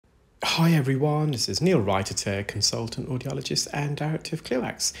Hi everyone, this is Neel Raithatha, consultant audiologist and director of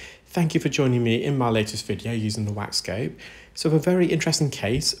WAXscope. Thank you for joining me in my latest video using the WAXscope. So a very interesting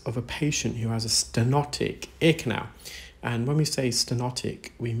case of a patient who has a stenotic ear canal. And when we say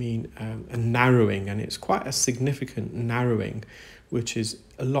stenotic, we mean a narrowing, and it's quite a significant narrowing, which is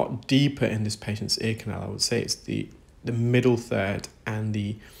a lot deeper in this patient's ear canal. I would say it's the middle third and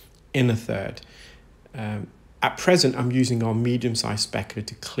the inner third. At present, I'm using our medium-sized specular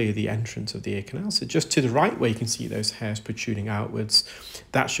to clear the entrance of the ear canal. So just to the right where you can see those hairs protruding outwards,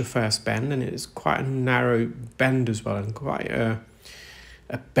 that's your first bend, and it's quite a narrow bend as well, and quite a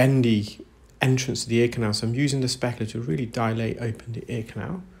bendy entrance to the ear canal. So I'm using the specular to really dilate open the ear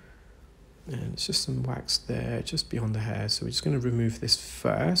canal. And it's just some wax there, just beyond the hair. So we're just going to remove this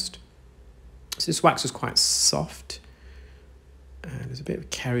first. So this wax is quite soft, and there's a bit of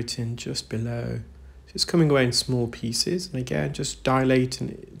keratin just below. It's coming away in small pieces, and again, just dilating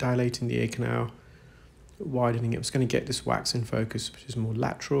the ear canal, widening it. I'm just going to get this wax in focus, which is more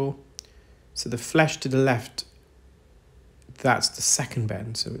lateral. So the flesh to the left, that's the second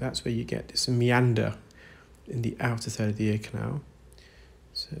bend. So that's where you get this meander in the outer third of the ear canal.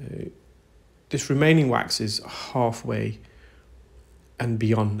 So this remaining wax is halfway and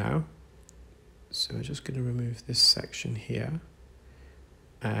beyond now. So we're just going to remove this section here,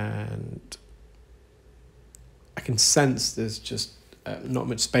 and I can sense there's just not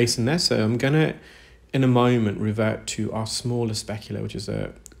much space in there, so I'm going to, in a moment, revert to our smaller specular, which is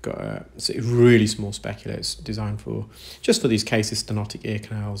it's a really small specular. It's designed for just for these cases, stenotic ear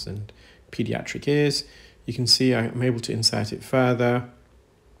canals and pediatric ears. You can see I'm able to insert it further.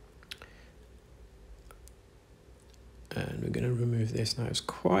 And we're going to remove this now. It's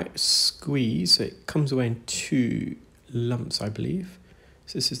quite a squeeze, so it comes away in 2 lumps, I believe.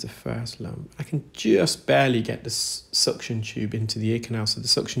 So this is the first lump. I can just barely get the suction tube into the ear canal. So the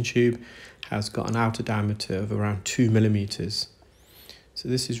suction tube has got an outer diameter of around 2 millimeters. So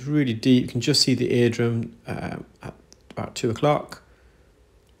this is really deep. You can just see the eardrum at about 2 o'clock.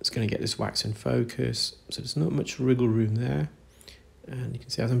 It's going to get this wax in focus. So there's not much wriggle room there. And you can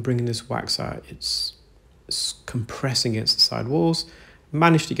see as I'm bringing this wax out, it's compressing against the side walls.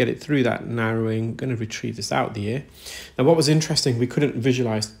 Managed to get it through that narrowing. Going to retrieve this out the ear. Now what was interesting, we couldn't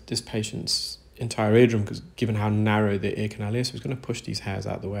visualize this patient's entire eardrum because given how narrow the ear canal is, so I was going to push these hairs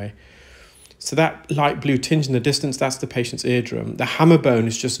out of the way. So that light blue tinge in the distance, that's the patient's eardrum. The hammer bone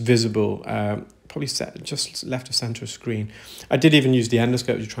is just visible, probably set just left of center of screen. I did even use the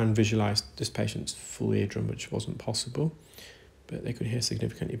endoscope to try and visualize this patient's full eardrum, which wasn't possible, but they could hear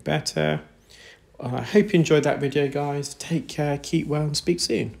significantly better. I hope you enjoyed that video, guys. Take care, keep well, and speak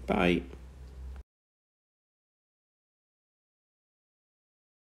soon. Bye.